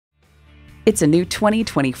It's a new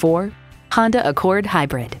 2024 Honda Accord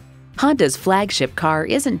Hybrid. Honda's flagship car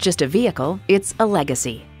isn't just a vehicle, it's a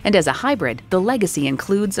legacy. And as a hybrid, the legacy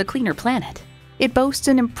includes a cleaner planet. It boasts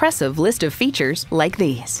an impressive list of features like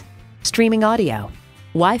these: streaming audio,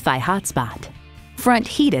 Wi-Fi hotspot, front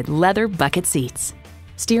heated leather bucket seats,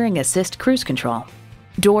 steering assist cruise control,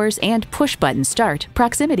 doors and push-button start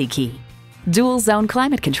proximity key, dual zone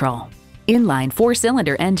climate control, inline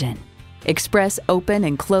 4-cylinder engine, express open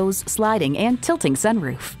and close sliding and tilting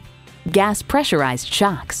sunroof, gas pressurized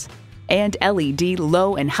shocks, and LED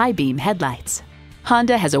low and high beam headlights.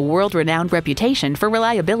 Honda has a world-renowned reputation for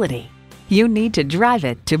reliability. You need to drive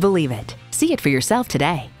it to believe it. See it for yourself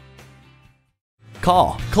today.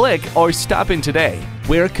 Call, click, or stop in today.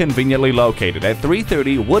 We're conveniently located at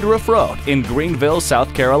 330 Woodruff Road in Greenville,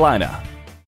 South Carolina.